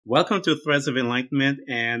Welcome to Threads of Enlightenment.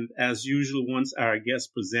 And as usual, once our guests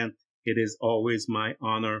present, it is always my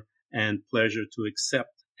honor and pleasure to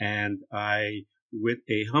accept. And with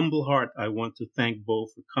a humble heart, I want to thank Bo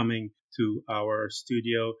for coming to our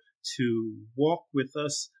studio to walk with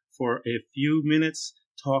us for a few minutes,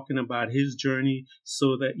 talking about his journey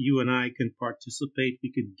so that you and I can participate.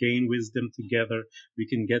 We could gain wisdom together. We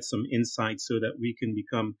can get some insight so that we can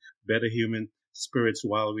become better human spirits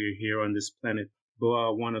while we're here on this planet. Bo,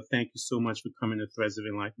 I want to thank you so much for coming to Threads of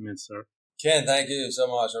Enlightenment, sir. Ken, thank you so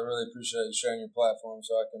much. I really appreciate you sharing your platform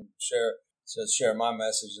so I can share my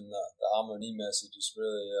message, and the Amo Ni message. It's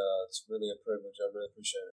really a privilege. I really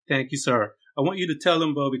appreciate it. Thank you, sir. I want you to tell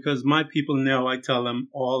them, Bo, because my people know I tell them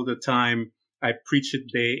all the time. I preach it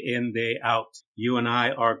day in, day out. You and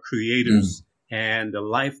I are creators, and the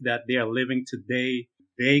life that they are living today,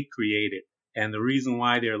 they created. And the reason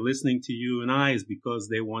why they're listening to you and I is because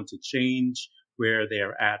they want to change where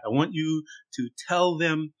they're at. I want you to tell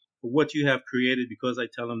them what you have created, because I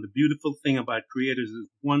tell them the beautiful thing about creators is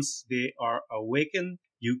once they are awakened,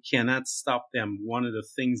 you cannot stop them. One of the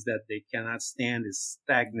things that they cannot stand is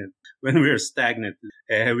stagnant. When we're stagnant,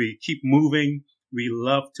 we keep moving. We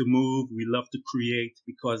love to move. We love to create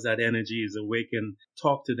because that energy is awakened.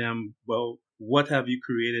 Talk to them. Well, what have you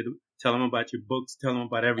created? Tell them about your books. Tell them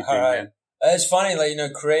about everything, All right. man. It's funny,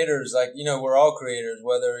 creators, we're all creators,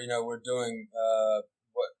 whether, we're doing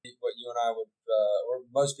what you and I would, or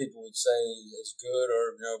most people would say is good,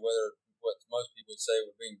 or, whether what most people would say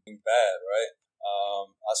would be bad, right?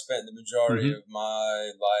 I spent the majority of my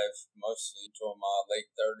life, mostly until my late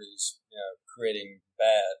 30s, creating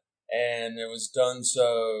bad. And it was done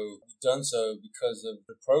so because of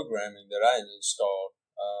the programming that I installed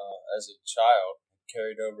as a child,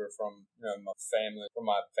 carried over from my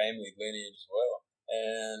family lineage as well,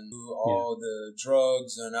 and all the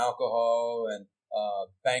drugs and alcohol and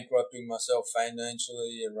bankrupting myself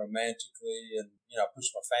financially and romantically, and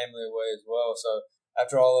pushed my family away as well. So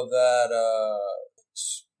after all of that,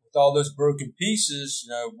 with all those broken pieces,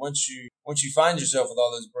 once you find yourself with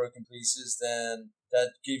all those broken pieces, then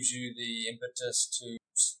that gives you the impetus to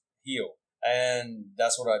heal. And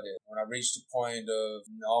that's what I did. When I reached a point of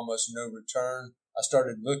almost no return, I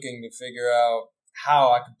started looking to figure out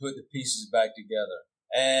how I could put the pieces back together.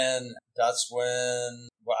 And that's when,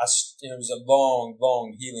 it was a long,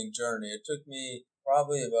 long healing journey. It took me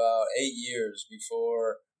probably about 8 years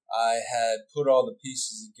before I had put all the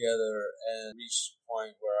pieces together and reached the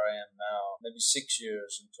point where I am now. Maybe 6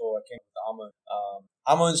 years until I came with Amo.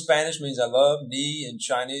 Amo in Spanish means I love. Ni in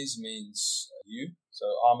Chinese means you. So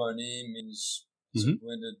Amo Ni means it's a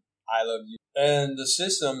blended I love you. And the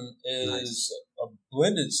system is a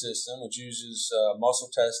blended system which uses muscle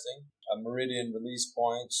testing, meridian release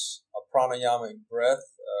points, a pranayamic breath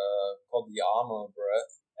called the Amo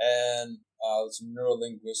breath, and it's a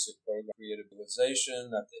neuro-linguistic program, creative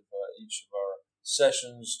visualization at each of our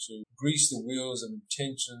sessions to grease the wheels of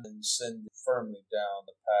intention and send it firmly down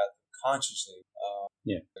the path consciously.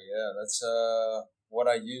 That's what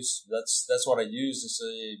I use. That's what I use to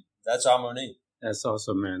say that's Amo Ni. That's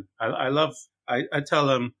awesome, man. I tell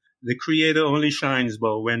them the creator only shines,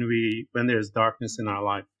 but when there's darkness in our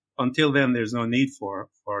life. Until then, there's no need for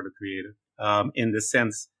the creator, in the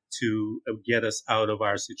sense to get us out of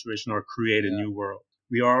our situation or create a new world.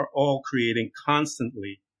 We are all creating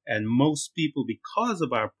constantly. And most people, because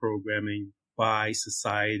of our programming by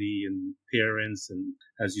society and parents and,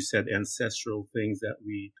 as you said, ancestral things that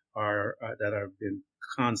that have been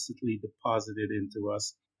constantly deposited into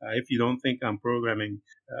us. If you don't think I'm programming,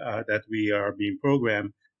 that we are being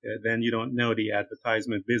programmed, then you don't know the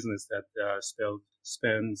advertisement business that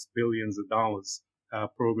spends billions of dollars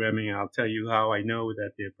programming. I'll tell you how I know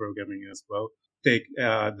that they're programming as well. Take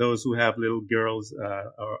those who have little girls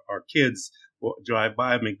or kids drive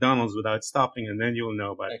by McDonald's without stopping, and then you'll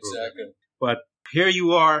know about programming. But here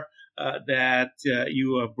you are, that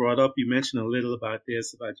you have brought up. You mentioned a little about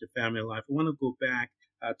this, about your family life. I want to go back.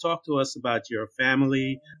 Talk to us about your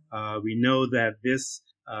family. We know that this,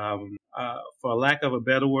 for lack of a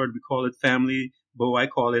better word, we call it family, but I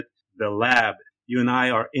call it the lab. You and I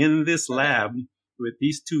are in this lab with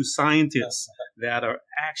these two scientists that are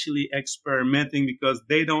actually experimenting because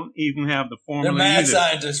they don't even have the formula. They're mad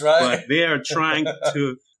scientists, right? But they are trying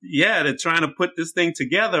to, they're trying to put this thing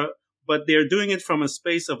together, but they're doing it from a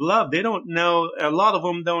space of love. They don't know, a lot of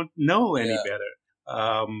them don't know any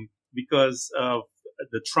better, because of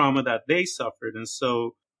the trauma that they suffered. And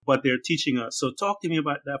so, but they're teaching us. So talk to me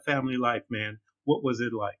about that family life, man. What was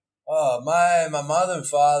it like? My mother and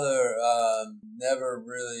father never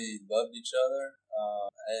really loved each other,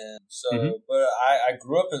 and Hmm. so but I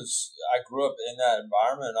grew up in that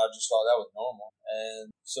environment, and I just thought that was normal.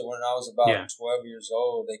 And so when I was about Yeah. 12 years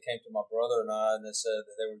old, they came to my brother and I, and they said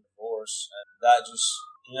that they were divorced, and that just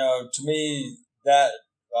to me that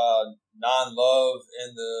non-love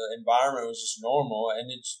in the environment was just normal,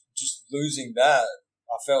 and it's just losing that.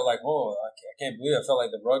 I felt like, whoa, I can't believe it. I felt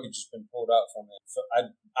like the rug had just been pulled out from me.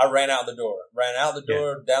 I ran out the door,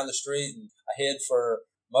 Yeah. down the street, and I hid for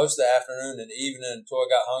most of the afternoon and evening until I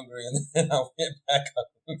got hungry, and then I went back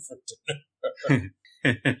home for dinner.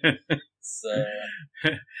 So,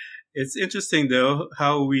 It's interesting though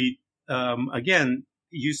how we, again,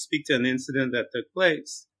 you speak to an incident that took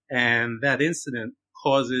place, and that incident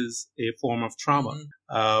causes a form of trauma.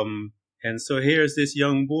 mm-hmm. And so here's this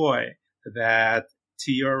young boy that,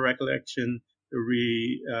 to your recollection,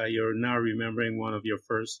 you're now remembering one of your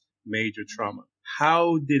first major trauma.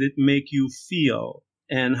 How did it make you feel,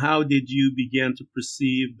 and how did you begin to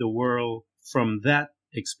perceive the world from that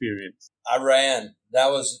experience? I ran. That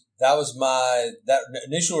was my that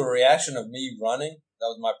initial reaction of me running. That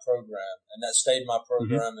was my program, and that stayed my Hmm.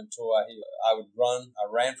 program until I healed. I would run. I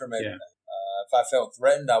ran from Yeah. everything. If I felt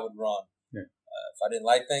threatened, I would run. Yeah. If I didn't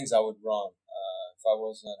like things, I would run. If I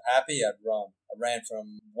wasn't happy, I'd run. I ran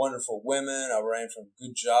from wonderful women. I ran from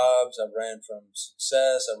good jobs. I ran from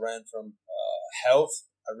success. I ran from health.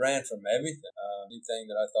 I ran from everything. Anything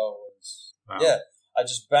that I thought was, Wow. yeah, I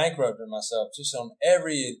just bankrupted myself just on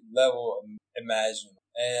every level imaginable.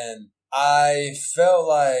 And I felt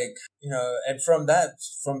like, and from that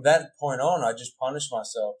point on, I just punished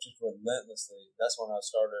myself just relentlessly. That's when I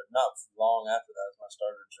started, not long after that, when I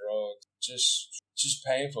started drugs. Just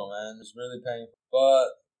painful, man. It's really painful.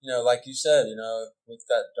 But, like you said, with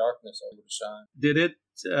that darkness, I would shine. Did it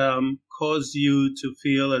cause you to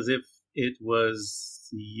feel as if it was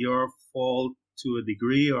your fault to a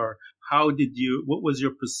degree, or what was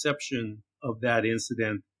your perception of that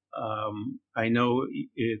incident? I know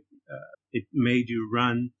it made you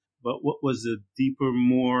run, but what was the deeper,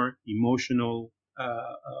 more emotional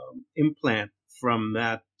implant from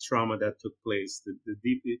that trauma that took place?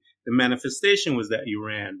 The manifestation was that you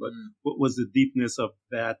ran, but what was the deepness of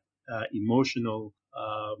that emotional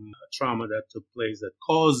trauma that took place that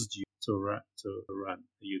caused you to run?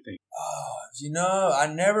 Do you think? I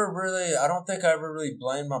don't think I ever really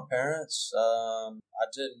blamed my parents. I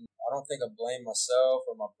don't think I blamed myself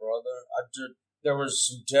or my brother. There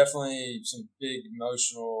was definitely some big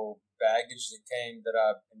emotional baggage that came that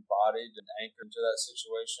I embodied and anchored to that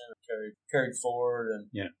situation, carried forward, and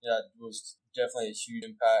Yeah. yeah, it was definitely a huge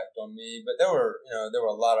impact on me. But there were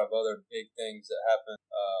a lot of other big things that happened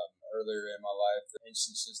earlier in my life, the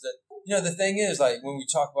instances that the thing is, like, when we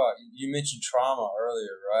talk about, you mentioned trauma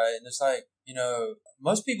earlier, right? And it's like,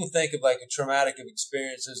 most people think of like a traumatic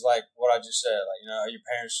experience as like what I just said, like, your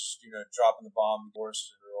parents, dropping the bomb, divorced,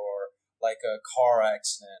 or like a car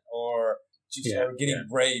accident, Yeah. or getting Yeah.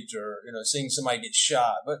 raped, or, seeing somebody get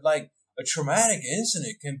shot. But like a traumatic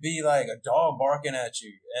incident can be like a dog barking at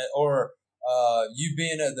you, or you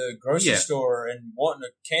being at the grocery Yeah. store and wanting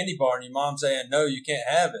a candy bar and your mom saying, no, you can't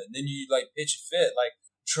have it. And then you like pitch a fit. Like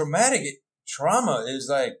traumatic trauma is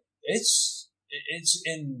like,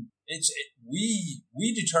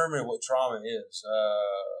 we determine what trauma is.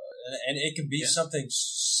 And it can be Yeah. something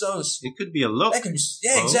so It could be a look. that can be,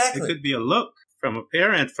 yeah, Well, it exactly. could be a look from a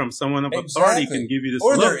parent, from someone of authority Exactly. can give you this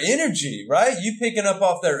Or look. their energy, right? You picking up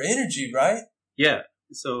off their energy, right? Yeah.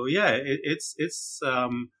 So yeah,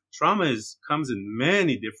 trauma comes in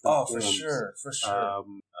many different Oh, for forms. sure. For sure.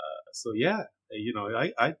 So yeah, I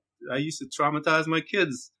used to traumatize my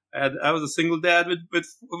kids. I was a single dad with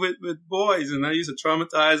boys, and I used to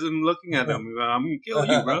traumatize them looking at them. I'm gonna kill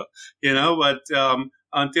you, bro. But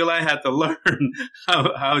until I had to learn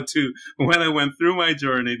how to, when I went through my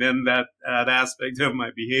journey, then that aspect of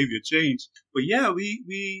my behavior changed. But yeah,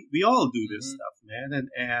 we all do this Mhm. stuff, man.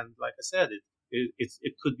 And like I said,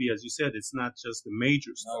 it could be, as you said, it's not just the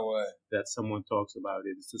major stuff No way. that someone talks about.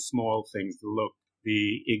 It's the small things, the look,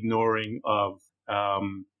 the ignoring of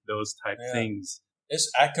those type Yeah. things.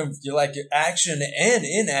 You like your action and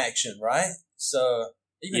inaction, right? So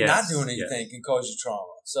even not doing Yes. anything can cause you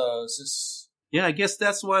trauma. So it's just, Yeah, I guess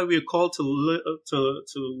that's why we're called to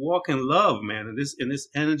walk in love, man, in this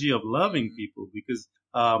energy of loving people. Because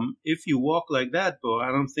if you walk like that, though,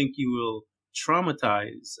 I don't think you will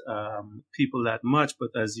traumatize people that much.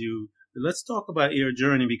 But let's talk about your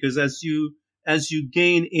journey, because as you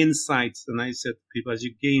gain insights, and I said to people, as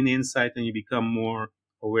you gain insight and you become more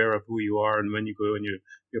aware of who you are, and when you go on your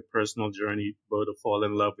personal journey, both to fall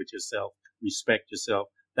in love with yourself, respect yourself,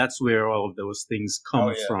 that's where all of those things Oh come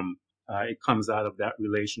yeah. from. It comes out of that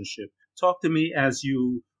relationship. Talk to me as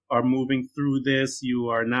you are moving through this. You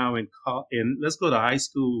are now in let's go to high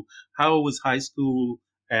school. How was high school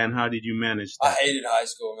and how did you manage I that? hated high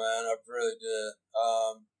school, man. I really did.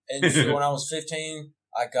 And so when I was 15,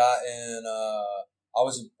 I got in. I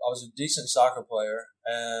was a decent soccer player,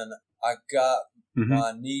 and I got Hmm.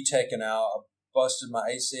 my knee taken out. I busted my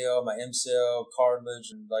ACL, my MCL, cartilage,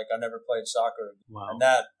 and like I never played soccer. And Wow.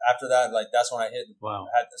 that after that, like that's when I hit. Wow.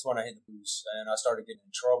 That's when I hit the boost, and I started getting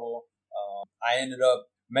in trouble. I ended up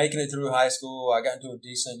making it through high school. I got into a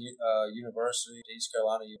decent university, East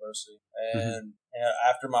Carolina University, Hmm. and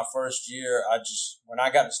after my first year, when I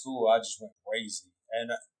got to school, I just went crazy.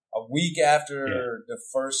 And a week Yeah. after the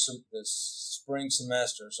spring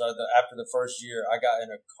semester, so after the first year, I got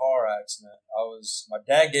in a car accident. My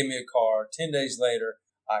dad gave me a car. 10 days later,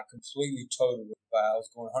 I completely totaled it. I was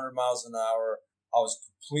going 100 miles an hour. I was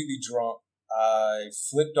completely drunk. I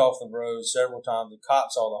flipped off the road several times. The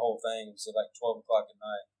cops saw the whole thing. It was at like 12 o'clock at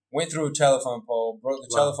night. Went through a telephone pole, broke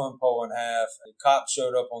the Wow. telephone pole in half. The cop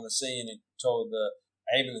showed up on the scene and told the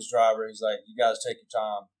ambulance driver, he's like, "You guys take your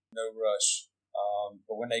time, no rush."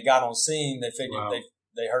 But when they got on scene, they figured Wow.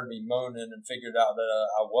 they heard me moaning and figured out that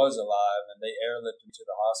I was alive, and they airlifted me to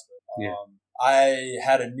the hospital. Yeah. I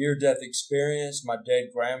had a near-death experience. My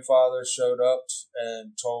dead grandfather showed up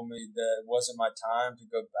and told me that it wasn't my time to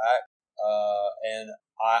go back. And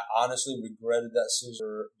I honestly regretted that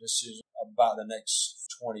decision about the next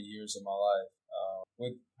 20 years of my life.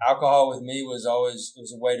 With alcohol with me it was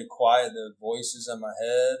a way to quiet the voices in my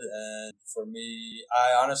head. And for me,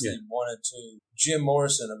 I honestly Yeah. wanted to, Jim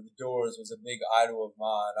Morrison of the Doors was a big idol of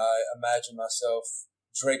mine. I imagined myself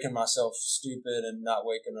drinking myself stupid and not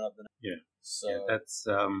waking up. Yeah. Yeah. So, That's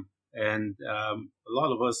and a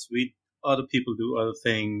lot of us, we other people do other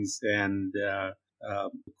things and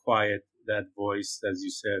quiet that voice, as you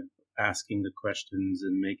said, asking the questions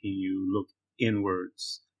and making you look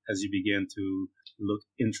inwards as you begin to look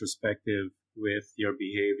introspective with your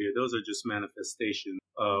behavior. Those are just manifestations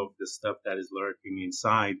of the stuff that is lurking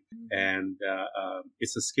inside, and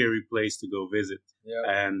it's a scary place to go visit. yeah.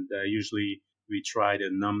 And usually we try to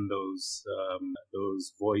numb those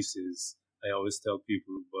voices. I always tell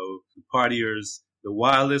people, well, the partiers, the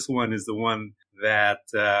wildest one is the one that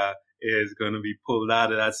is going to be pulled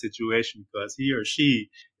out of that situation because he or she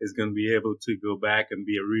is going to be able to go back and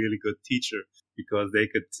be a really good teacher because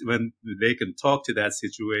when they can talk to that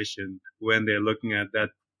situation when they're looking at that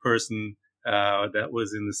person that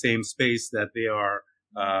was in the same space that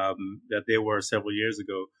that they were several years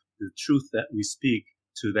ago. The truth that we speak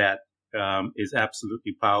to that is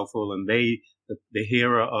absolutely powerful, and the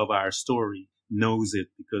hero of our story knows it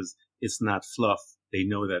because it's not fluff. They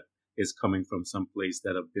know that it's coming from some place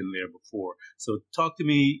that have been there before. So talk to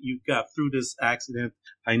me. You got through this accident.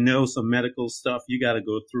 I know some medical stuff. You got to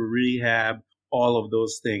go through rehab, all of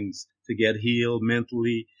those things to get healed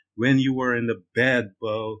mentally. When you were in the bed,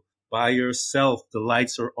 Bo, by yourself, the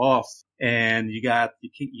lights are off and you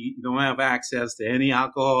don't have access to any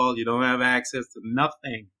alcohol. You don't have access to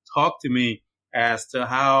nothing. Talk to me as to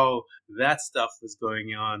how that stuff was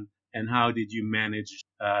going on and how did you manage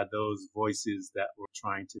those voices that were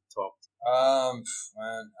trying to talk to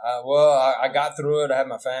Man, I got through it. I had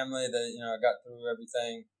my family that, I got through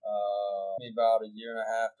everything. Me about a year and a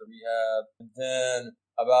half to rehab. And then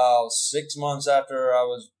about 6 months after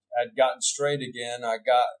had gotten straight again, I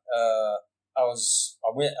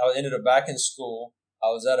ended up back in school. I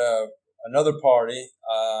was at another party.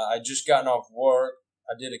 I just gotten off work.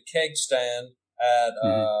 I did a keg stand at, Mm-hmm.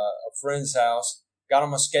 a friend's house, got on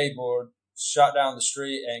my skateboard, shot down the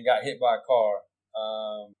street and got hit by a car.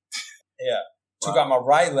 Yeah. Took out Wow. my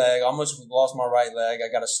right leg. Almost lost my right leg.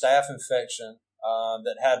 I got a staph infection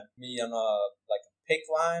that had me on like a PICC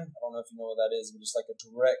line. I don't know if you know what that is, but it's like a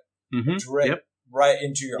Mm-hmm. direct Yep. right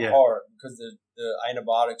into your Yeah. heart because the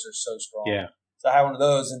antibiotics are so strong. Yeah. So I had one of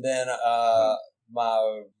those, and then Wow.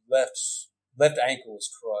 my left ankle was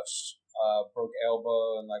crushed. Broke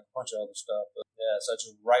elbow and like a bunch of other stuff. But yeah, so I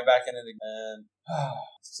just right back into the and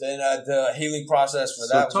so then the healing process for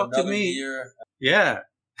So that was talk to another me. year. Yeah.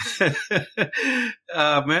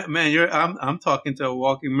 Man, I'm talking to a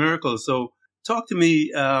walking miracle. So talk to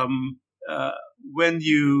me, when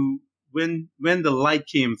when the light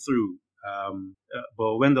came through,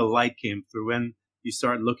 when the light came through, when you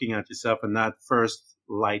start looking at yourself and that first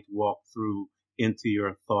light walked through into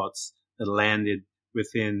your thoughts that landed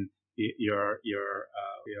within your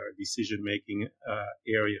decision making,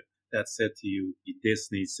 area that said to you, this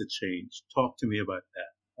needs to change. Talk to me about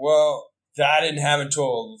that. Well, that didn't happen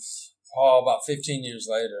until about 15 years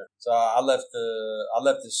later. So I left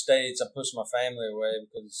the States. I pushed my family away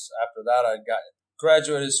because after that I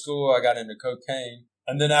graduated school. I got into cocaine,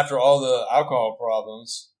 and then after all the alcohol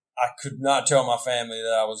problems, I could not tell my family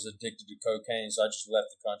that I was addicted to cocaine. So I just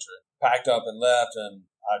left the country, packed up and left, and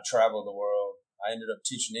I traveled the world. I ended up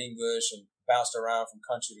teaching English and bounced around from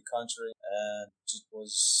country to country, and it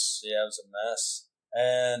was a mess.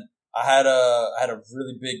 And I had a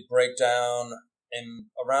really big breakdown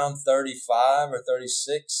in around 35 or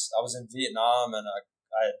 36. I was in Vietnam, and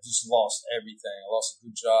I just lost everything. I lost a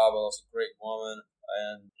good job. I lost a great woman.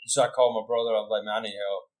 And so I called my brother. I was like, man, I need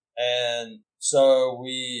help. And so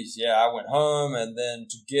I went home, and then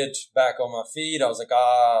to get back on my feet, I was like,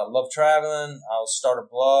 I love traveling. I'll start a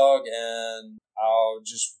blog, and I'll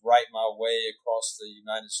just write my way across the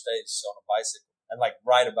United States on a bicycle and like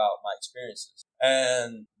write about my experiences.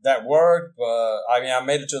 And that worked, but I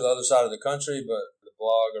made it to the other side of the country, but the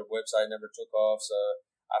blog or website never took off. So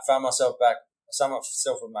I found myself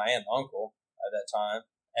with my aunt and uncle at that time,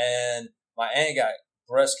 and my aunt got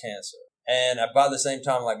breast cancer. And about the same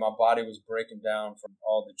time, like, my body was breaking down from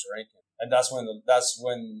all the drinking. And that's when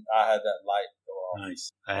I had that light go off.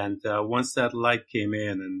 Nice. And once that light came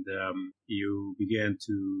in and you began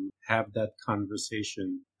to have that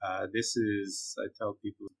conversation, this is, I tell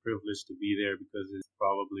people, a privilege to be there, because it's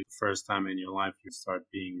probably the first time in your life you start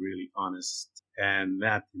being really honest. And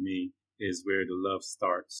that, to me, is where the love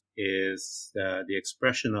starts, is the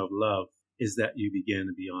expression of love is that you begin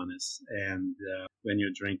to be honest. And when you're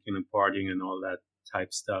drinking and partying and all that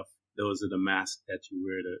type stuff, those are the masks that you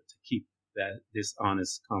wear to keep this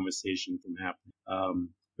honest conversation from happening.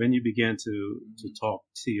 When you begin to talk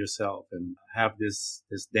to yourself and have this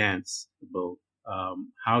dance, Bo,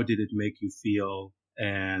 how did it make you feel?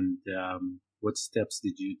 And what steps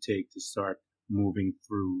did you take to start moving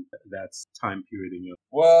through that time period in your life?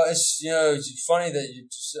 Well, it's funny that you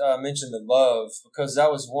just mentioned the love, because that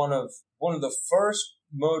was one of the first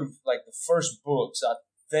the first books. I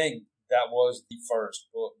think that was the first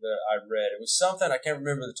book that I read. It was something, I can't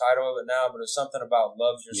remember the title of it now, but it was something about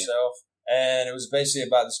love yourself. Yeah. And it was basically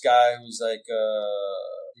about this guy who was like,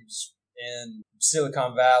 he was in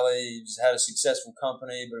Silicon Valley. He had a successful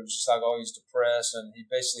company, but it was just like always depressed. And he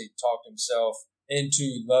basically talked himself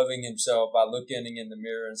into loving himself by looking in the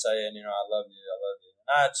mirror and saying, I love you, I love you. And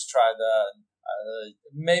I just tried that, and it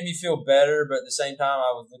made me feel better, but at the same time,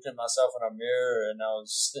 I was looking at myself in a mirror, and I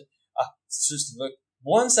was just look.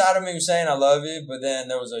 One side of me was saying I love you, but then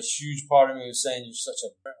there was a huge part of me was saying you're such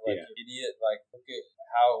an idiot. Like, look at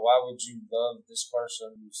why would you love this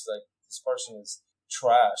person? Who's like, this person is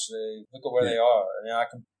trash. Look at where they are. And at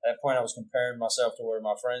that point I was comparing myself to where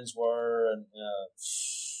my friends were, and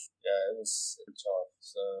it was tough.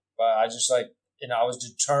 So, but I just I was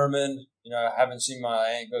determined. I haven't seen my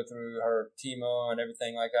aunt go through her chemo and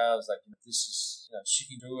everything like that. I was like, this is, she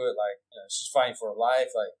can do it. Like, she's fighting for her life.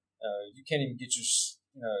 Like, you can't even get your,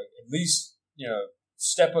 at least,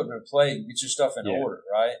 step up to the plate and get your stuff in order,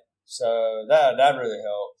 right? So that really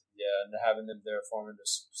helped. Yeah, and having them there for me, their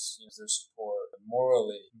support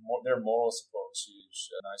their moral support was huge.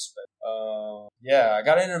 Nice. I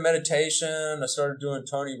got into meditation. I started doing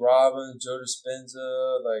Tony Robbins, Joe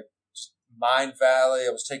Dispenza, like just Mind Valley.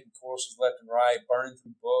 I was taking courses left and right, burning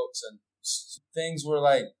through books, and things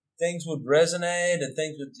would resonate, and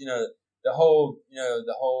things would, the whole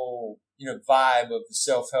vibe of the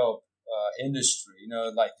self-help industry,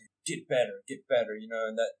 like get better,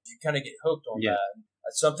 and that you kind of get hooked on that. And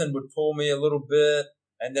something would pull me a little bit,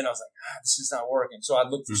 and then I was like, this is not working. So I'd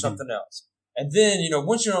look for something else. And then,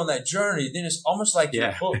 once you're on that journey, then it's almost like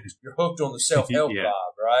you're hooked. You're hooked on the self-help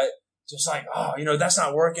vibe, right? Just like, that's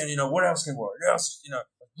not working. What else can work? What else,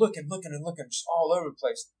 looking, just all over the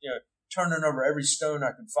place, turning over every stone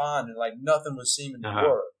I could find, and like nothing was seeming to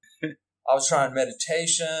work. I was trying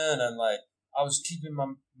meditation, and like I was keeping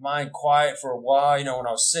my mind quiet for a while, when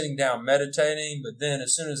I was sitting down meditating. But then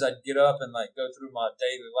as soon as I'd get up and like go through my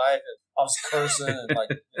daily life, I was cursing and like,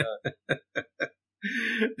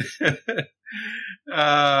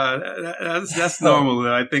 that's normal.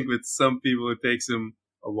 I think with some people it takes them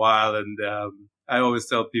a while, and I always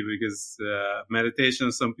tell people, because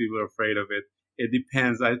meditation, some people are afraid of it. It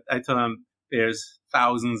depends. I tell them there's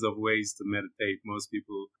thousands of ways to meditate. Most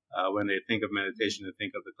people, when they think of meditation, they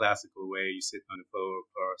think of the classical way. You sit on the floor,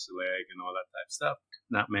 cross your leg, and all that type of stuff.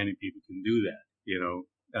 Not many people can do that. You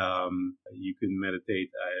can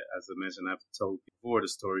meditate. As I mentioned, I've told before the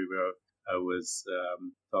story where I was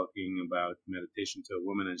talking about meditation to a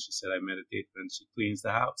woman, and she said I meditate when she cleans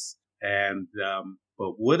the house. And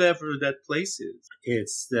but whatever that place is,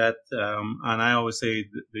 it's that, and I always say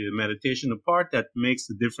the meditation, the part that makes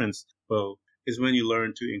the difference, well, is when you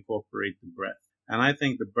learn to incorporate the breath. And I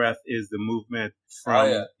think the breath is the movement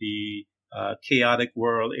from the chaotic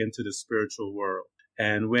world into the spiritual world.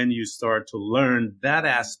 And when you start to learn that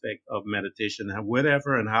aspect of meditation,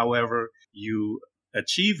 whatever and however you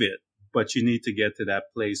achieve it, but you need to get to that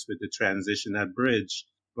place with the transition, that bridge,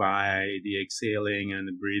 by the exhaling and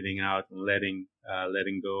the breathing out and letting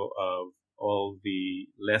go of all the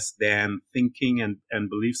less than thinking and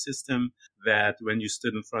belief system, that when you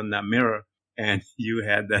stood in front of that mirror and you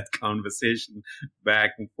had that conversation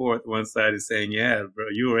back and forth, one side is saying, yeah, bro,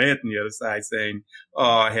 you were it. And the other side saying,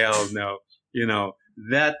 oh, hell no. You know,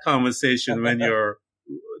 that conversation when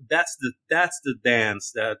that's the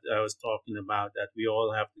dance that I was talking about that we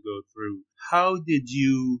all have to go through. How did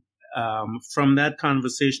you, from that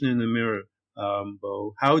conversation in the mirror,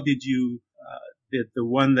 Bo, how did you,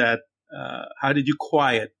 how did you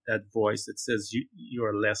quiet that voice that says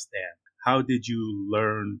you're less than? How did you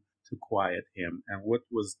learn to quiet him? And what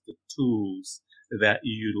was the tools that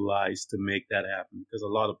you utilized to make that happen? Because a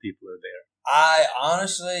lot of people are there. I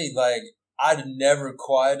honestly, I'd never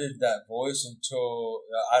quieted that voice until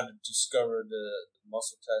I discovered the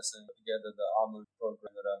muscle testing, together the Amo Ni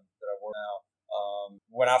program that I work now.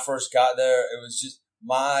 When I first got there, it was just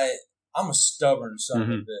I'm a stubborn son of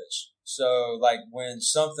a bitch. So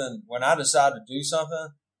when I decide to do something,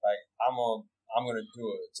 I'm gonna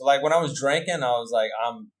do it. So when I was drinking, I was like,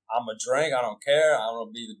 I'm a drink. I don't care. I'm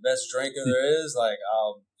gonna be the best drinker there is.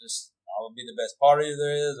 I'll be the best party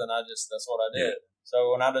there is, and that's what I did.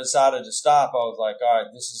 So when I decided to stop, I was like, all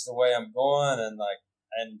right, this is the way I'm going,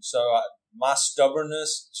 my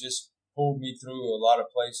stubbornness just pulled me through a lot of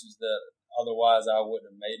places that otherwise I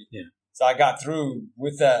wouldn't have made it. Yeah. So I got through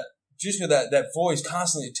with that. Just with that voice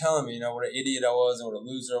constantly telling me, what an idiot I was and what a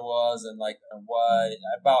loser I was, and I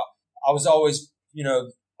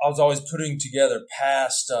was always putting together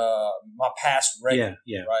my past record,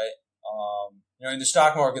 right? In the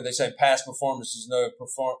stock market, they say past performance is no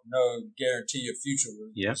guarantee of future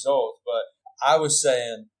results. But I was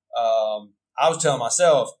saying, I was telling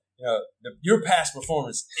myself, your past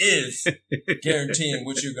performance is guaranteeing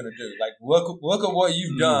what you're going to do. Look at what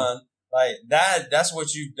you've done. That's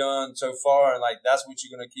what you've done so far, and that's what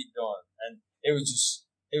you're going to keep doing. And it was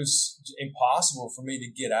impossible for me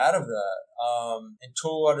to get out of that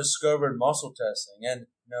until I discovered muscle testing. And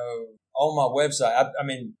on my website,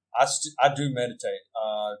 I do meditate.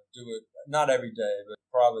 Do it not every day, but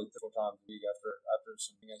probably 4 times a week after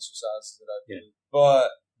some exercises that I do. But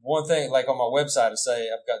one thing, on my website, I say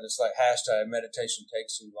I've got this hashtag meditation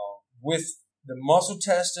takes too long. With the muscle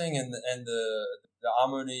testing and the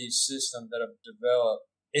Amo Ni system that I've developed,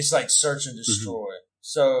 it's like search and destroy.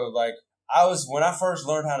 So when I first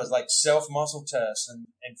learned how to self muscle test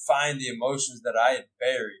and find the emotions that I had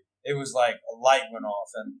buried, it was like a light went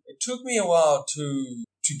off, and it took me a while to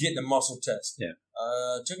get the muscle test. Yeah.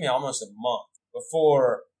 It took me almost a month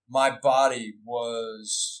before my body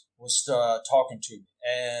was talking to me.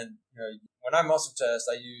 And when I muscle test,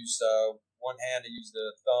 I use one hand. I use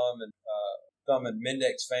the thumb and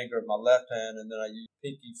index finger of my left hand, and then I use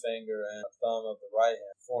pinky finger and thumb of the right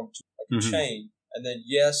hand, form two a chain. And then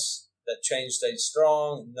yes, that chain stays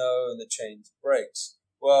strong. No, and the chain breaks.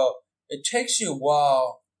 Well, it takes you a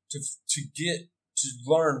while to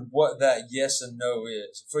learn what that yes and no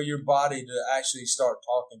is, for your body to actually start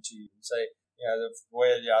talking to you and say, the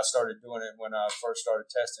way I started doing it when I first started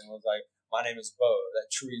testing was my name is Bo,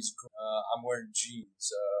 that tree's green, I'm wearing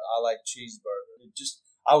jeans, I like cheeseburger.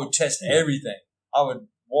 I would test everything. I would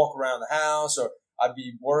walk around the house, or I'd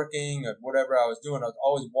be working or whatever I was doing. I was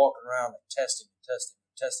always walking around testing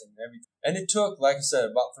and everything. And it took, like I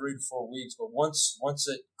said, about 3 to 4 weeks. But once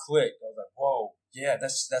it clicked, I was like, whoa, yeah,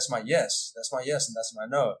 that's my yes. That's my yes and that's my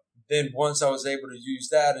no. Then once I was able to use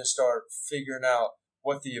that and start figuring out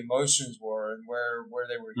what the emotions were and where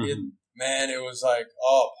they were hidden, man, it was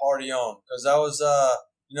party on. Because I was,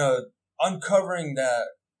 uncovering that.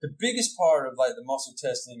 The biggest part of the muscle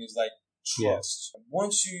testing is trust. Yeah.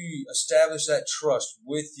 Once you establish that trust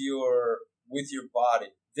with your body,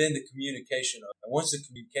 then the communication opens. And once the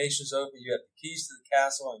communication's open, you have the keys to the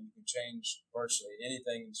castle, and you can change virtually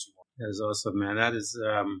anything that you want. That is awesome, man. That is,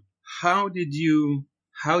 how did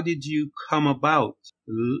you come about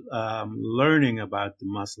learning about the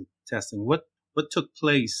muscle testing? What took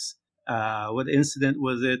place? What incident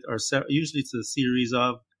was it? Or usually it's a series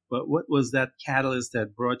of, but what was that catalyst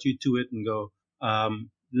that brought you to it and go,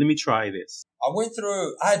 let me try this?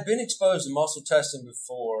 I had been exposed to muscle testing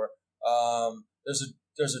before.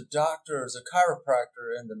 There's a doctor, there's a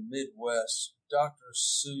chiropractor in the Midwest, Dr.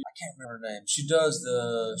 Sue, I can't remember her name. She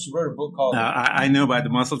wrote a book called... I know about the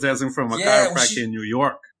muscle testing from a chiropractor in New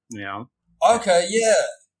York, Okay, yeah.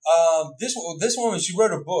 This woman, she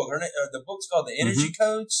wrote a book. The book's called The Energy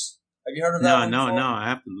Codes. Have you heard of that one before? No. I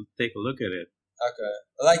have to take a look at it. Okay,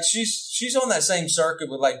 like she's on that same circuit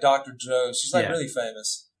with like Dr. Joe. She's like really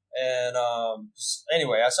famous. And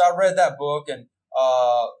anyway, so I read that book, and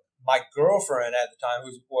my girlfriend at the time,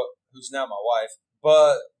 who's now my wife,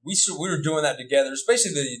 but we were doing that together. It's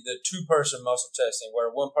basically the 2-person muscle testing, where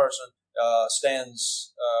one person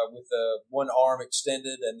stands with the one arm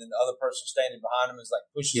extended, and then the other person standing behind him is like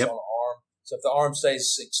pushes on the arm. So if the arm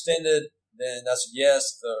stays extended, then that's a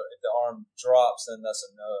yes. If the arm drops, then that's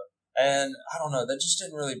a no. And I don't know, that just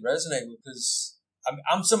didn't really resonate with, because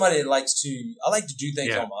I'm somebody that I like to do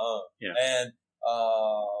things on my own. Yeah. And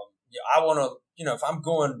I want to, if I'm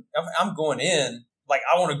going in, like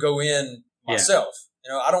I want to go in myself.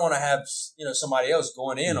 I don't want to have somebody else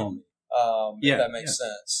going in on me. If that makes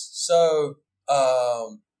sense. So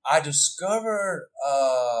I discovered.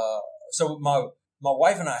 So my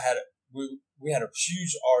wife and I we had a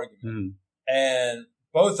huge argument, and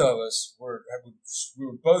both of us we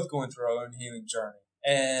were both going through our own healing journey,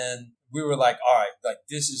 and we were like, all right, like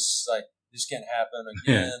this can't happen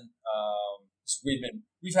again. So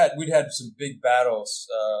we'd had some big battles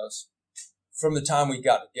from the time we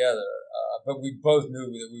got together, but we both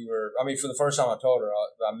knew that we were. I mean, for the first time I told her,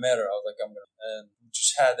 I met her, I was like, and we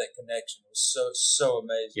just had that connection. It was so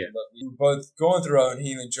amazing. Yeah. But we were both going through our own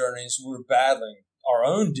healing journeys. We were battling our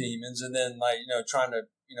own demons, and then trying to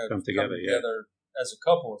come together as a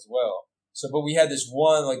couple as well. So, but we had this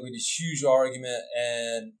huge argument,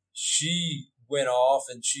 and she went off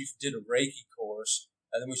and she did a Reiki course.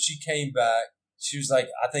 And then when she came back, she was like,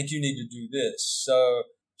 I think you need to do this. So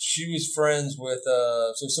she was friends with,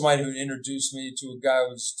 somebody who introduced me to a guy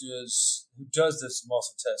who does this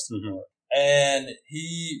muscle testing work. And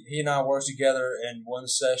he and I worked together in one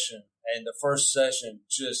session, and the first session,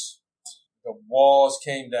 just the walls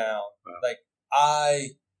came down. Wow. Like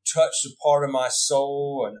I touched a part of my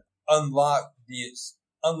soul and unlocked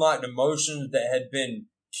emotions that had been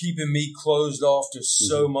keeping me closed off to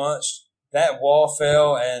so much. That wall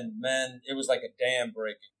fell, and man, it was like a dam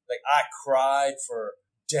breaking. Like I cried for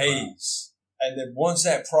days. Wow. And then once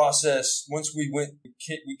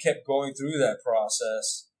we kept going through that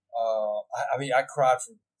process. I cried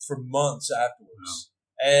for months afterwards.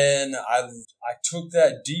 Wow. And I took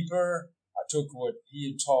that deeper. I took what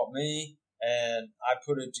he had taught me, and I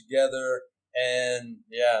put it together. And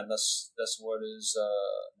that's what is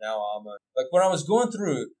now Amo. Like when I was going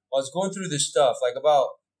through this stuff, like about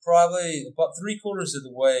 3/4 of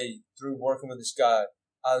the way through working with this guy,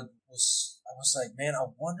 I was like, man, I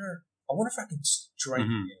wonder if I can drink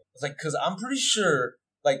again. I was like, because I'm pretty sure,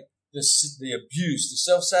 like the abuse, the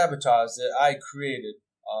self-sabotage that I created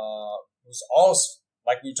was all,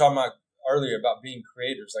 like we were talking about earlier about being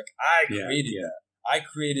creators. Like I created that. I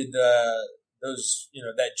created those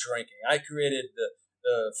that drinking. I created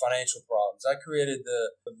the financial problems. I created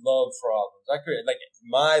the love problems. I created, like,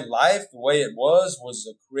 my life, the way it was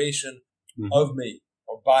a creation of me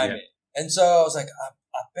or by me. And so I was like,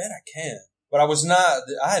 I bet I can. But I was not.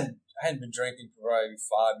 I hadn't been drinking for probably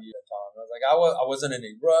 5 years at the time. I was like, I wasn't in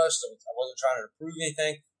a rush. I wasn't trying to prove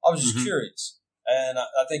anything. I was just curious. And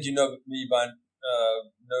I think you know me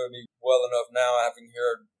know me well enough now, having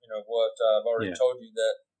heard what I've already told you,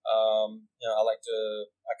 that I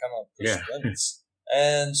kind of push limits.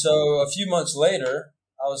 And so a few months later,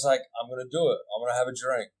 I was like, I'm going to do it. I'm going to have a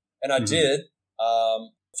drink. And I did.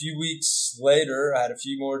 A few weeks later, I had a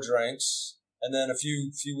few more drinks. And then a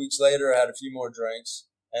few weeks later, I had a few more drinks.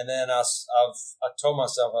 And then I told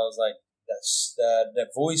myself, I was like, that's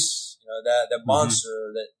that voice, that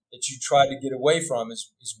monster that you try to get away from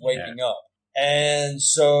is waking up. And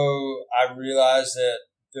so I realized that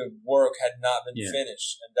the work had not been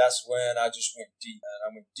finished. And that's when I just went deep. And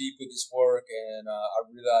I went deep with this work, and I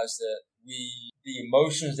realized that the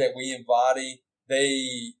emotions that we embody,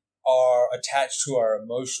 they are attached to our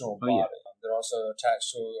emotional body. They're also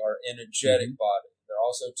attached to our energetic body. They're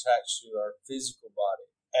also attached to our physical body.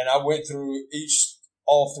 And I went through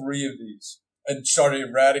all three of these and started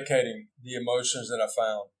eradicating the emotions that I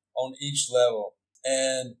found on each level.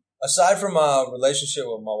 And aside from my relationship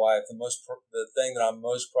with my wife, the thing that I'm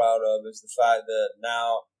most proud of is the fact that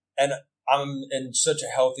now, and I'm in such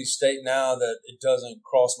a healthy state now that it doesn't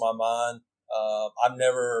cross my mind. I'm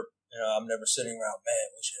never sitting around, man,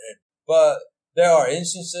 wish I had. But there are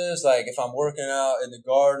instances, like if I'm working out in the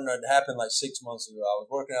garden, it happened like 6 months ago. I was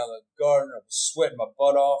working out in the garden, I was sweating my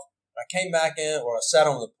butt off. I came back in, or I sat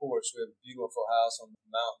on the porch. We have a beautiful house on the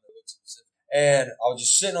mountain that looks Pacific. And I was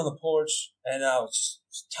just sitting on the porch, and I was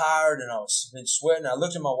just tired, and I was been sweating. I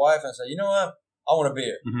looked at my wife and I said, you know what? I want a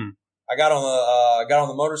beer. I got on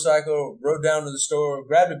the motorcycle, rode down to the store,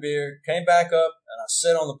 grabbed a beer, came back up, and I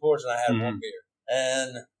sat on the porch and I had one beer.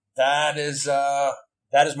 And that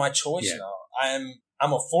is my choice now.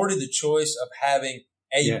 I'm afforded the choice of having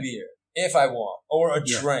a beer if I want, or a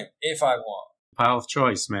drink if I want. Power of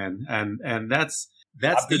choice, man. And that's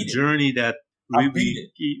the journey that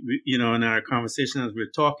we you know, in our conversation as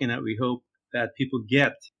we're talking, that we hope that people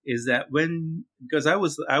get, is that because I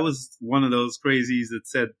was one of those crazies that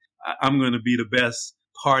said, I'm going to be the best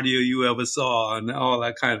partier you ever saw and all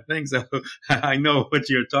that kind of thing. So I know what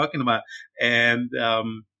you're talking about. And,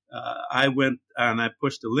 I went and I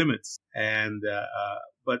pushed the limits, and,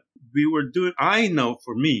 but I know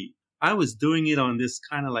for me, I was doing it on this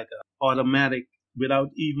kind of like a automatic, without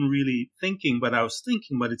even really thinking, but I was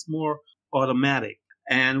thinking, but it's more automatic.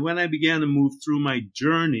 And when I began to move through my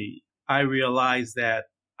journey, I realized that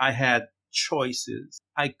I had choices.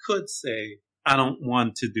 I could say, I don't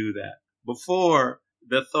want to do that. Before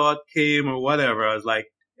the thought came or whatever, I was like,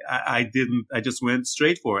 I just went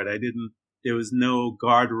straight for it. There was no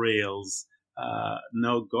guardrails,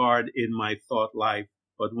 no guard in my thought life.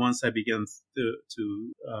 But once I began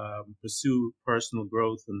to pursue personal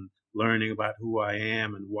growth and learning about who I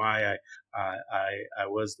am and why I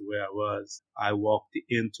was the way I was, I walked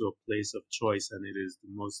into a place of choice, and it is the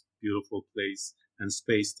most beautiful place and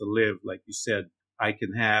space to live. Like you said, I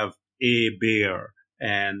can have a beer,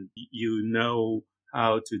 and you know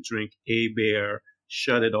how to drink a beer,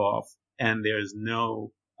 shut it off, and there's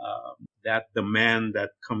no that demand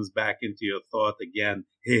that comes back into your thought again.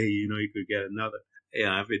 Hey, you know, you could get another.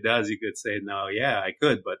 Yeah, if it does, you could say, no, yeah, I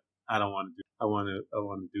could, but I don't want to do. I want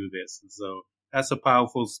to do this. And so that's a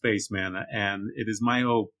powerful space, man. And it is my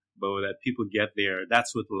hope, Bo, that people get there.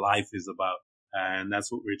 That's what life is about, and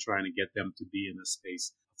that's what we're trying to get them to be, in a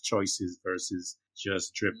space of choices versus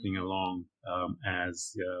just drifting along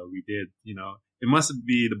as we did. You know, it must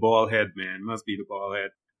be the bald head, man. It must be the bald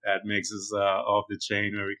head that makes us off the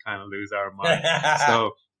chain, where we kind of lose our mind.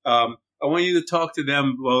 So I want you to talk to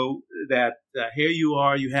them, Bo, that here you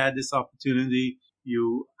are, you had this opportunity,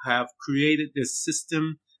 you have created this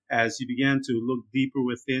system as you began to look deeper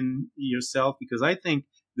within yourself, because I think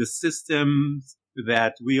the systems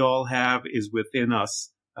that we all have is within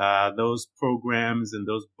us. Those programs and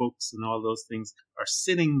those books and all those things are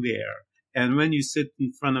sitting there. And when you sit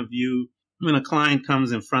in front of you, when a client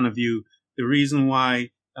comes in front of you, the reason why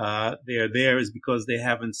they're there is because they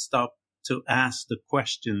haven't stopped to ask the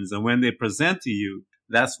questions. And when they present to you,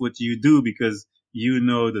 that's what you do, because you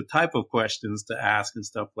know the type of questions to ask and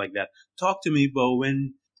stuff like that. Talk to me, Bo,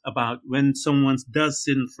 about when someone does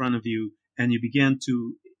sit in front of you and you begin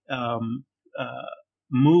to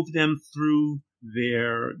move them through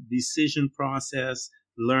their decision process,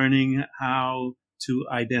 learning how to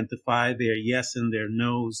identify their yes and their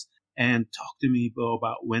no's. And talk to me, Bo,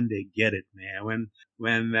 about when they get it, man.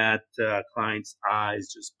 When that client's eyes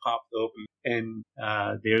just popped open, and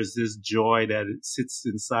there's this joy that it sits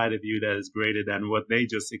inside of you that is greater than what they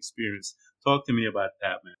just experienced. Talk to me about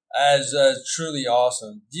that, man. As truly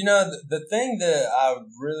awesome. You know, the thing that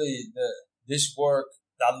this work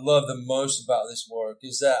I love the most about this work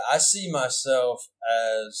is that I see myself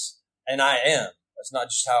as, and I am. That's not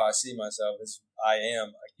just how I see myself. I am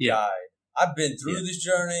a guide. I've been through this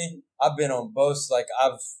journey. I've been on both. Like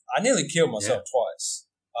I nearly killed myself twice.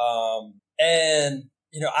 And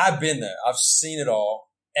you know, I've been there. I've seen it all.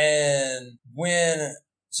 And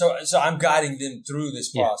so I'm guiding them through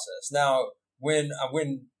this process. Now,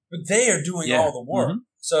 but they are doing all the work.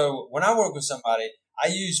 So when I work with somebody, I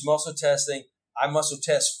use muscle testing. I muscle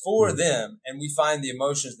test for them, and we find the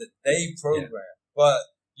emotions that they program. But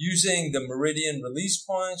using the meridian release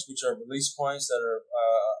points, which are release points that are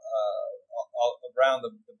around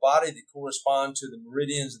the body that correspond to the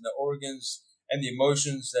meridians and the organs and the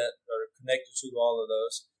emotions that are connected to all of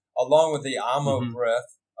those, along with the Amo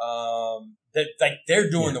breath, they're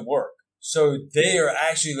doing the work. So they are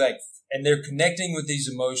actually and they're connecting with these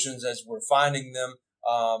emotions as we're finding them,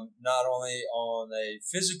 not only on a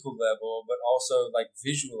physical level, but also like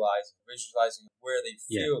visualizing where they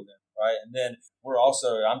feel them, right? And then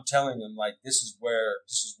I'm telling them like, this is where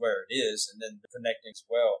it is, and then connecting as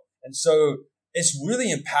well. And so it's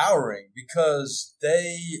really empowering because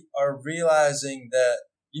they are realizing that,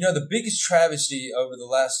 you know, the biggest travesty over the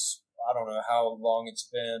last, I don't know how long it's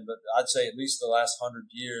been, but I'd say at least the last 100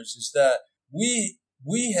 years is that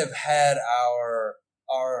we have had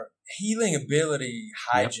our healing ability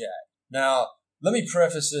hijacked. Now, let me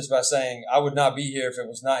preface this by saying I would not be here if it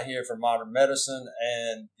was not here for modern medicine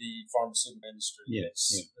and the pharmaceutical industry.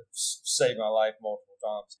 It's saved my life multiple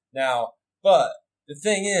times. Now, but the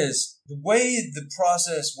thing is, the way the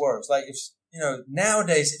process works, like if,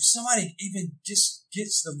 nowadays, if somebody even just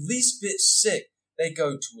gets the least bit sick, they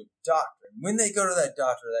go to a doctor. And when they go to that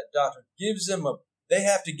doctor gives them they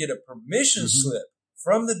have to get a permission slip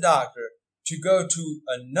from the doctor to go to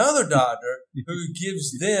another doctor who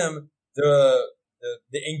gives them the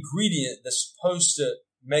ingredient that's supposed to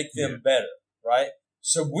make them better, right?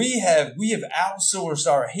 So we have outsourced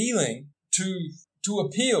our healing to a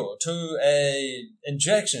pill, to a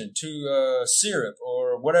injection, to a syrup,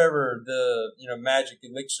 or whatever the magic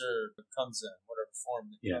elixir comes in, whatever form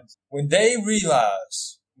it comes. When they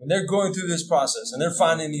realize, when they're going through this process and they're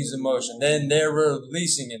finding these emotions, then they're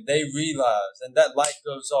releasing it, they realize, and that light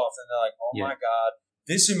goes off, and they're like, oh my God,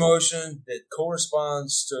 this emotion that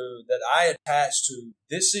corresponds to, that I attach to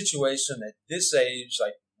this situation at this age,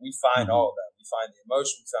 like we find all of that. We find the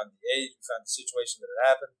emotion, we find the age, we find the situation that had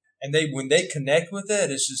happened. And when they connect with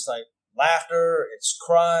it, it's just like laughter, it's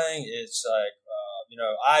crying, it's like,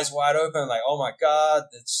 eyes wide open, like, oh my God,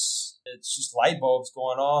 it's just light bulbs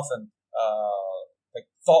going off and, like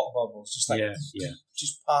thought bubbles, just like,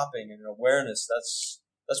 just popping and awareness.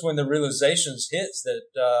 That's when the realizations hits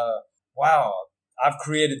that, wow, I've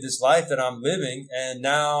created this life that I'm living, and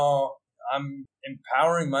now I'm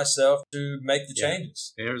empowering myself to make the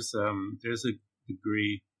changes. There's a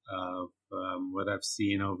degree of what I've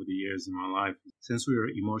seen over the years in my life. Since we are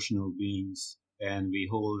emotional beings and we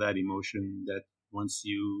hold that emotion, that once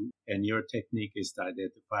and your technique is to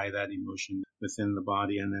identify that emotion within the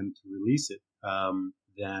body and then to release it,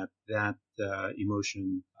 that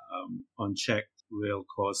emotion unchecked will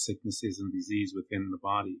cause sicknesses and disease within the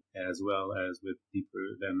body, as well as with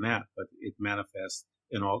deeper than that. But it manifests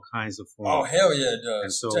in all kinds of forms. Oh, hell yeah, it does.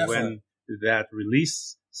 And so definitely. when that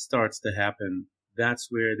release starts to happen, that's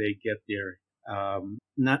where they get their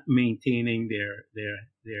not maintaining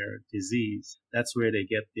their disease. That's where they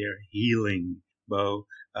get their healing. Bo,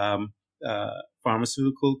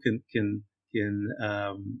 pharmaceutical can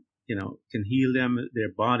heal them,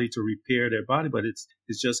 their body, to repair their body, but it's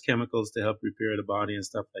just chemicals to help repair the body and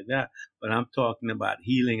stuff like that. But I'm talking about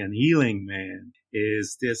healing, and healing, man,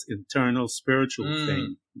 is this internal spiritual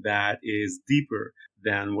thing that is deeper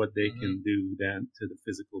than what they can do than to the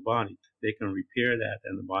physical body. They can repair that,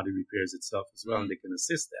 and the body repairs itself as well, and they can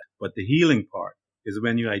assist that. But the healing part is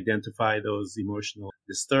when you identify those emotional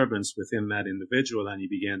disturbance within that individual and you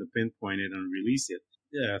begin to pinpoint it and release it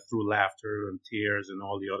through laughter and tears and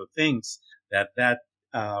all the other things that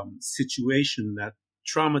situation that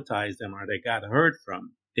traumatized them or they got hurt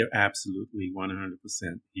from, they're absolutely 100%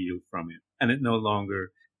 healed from it. And it no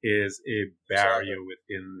longer is a barrier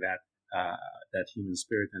within that human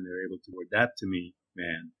spirit, and they're able to work. That, to me,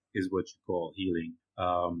 man, is what you call healing.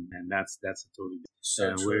 And that's a totally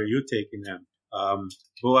different where you're taking them.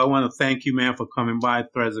 Bo, I want to thank you, man, for coming by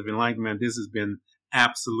Threads of Enlightenment. This has been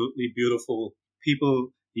absolutely beautiful.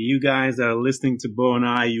 People, you guys that are listening to Bo and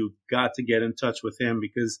I, you've got to get in touch with him,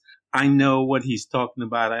 because I know what he's talking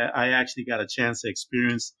about. I actually got a chance to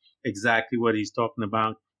experience exactly what he's talking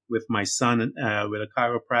about with my son, with a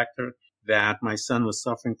chiropractor, that my son was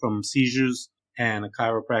suffering from seizures, and a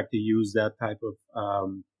chiropractor used that type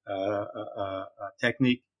of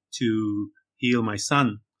technique to heal my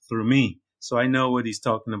son through me. So I know what he's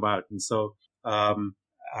talking about. And so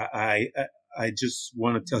I just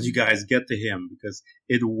want to tell you guys, get to him, because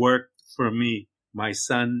it worked for me. My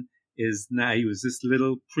son he was this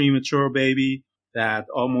little premature baby that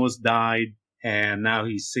almost died, and now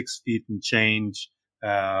he's 6 feet and change,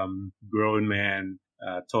 grown man,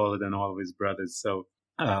 taller than all of his brothers. So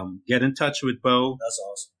get in touch with Bo. That's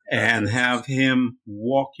awesome. And have him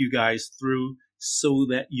walk you guys through so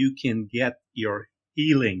that you can get your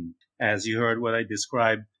healing. As you heard what I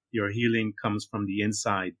described, your healing comes from the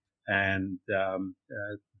inside. And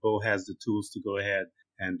Bo has the tools to go ahead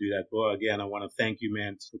and do that. Bo, again, I want to thank you,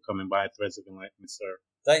 man, for coming by Threads of Enlightenment, sir.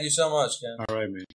 Thank you so much, Ken. All right, man.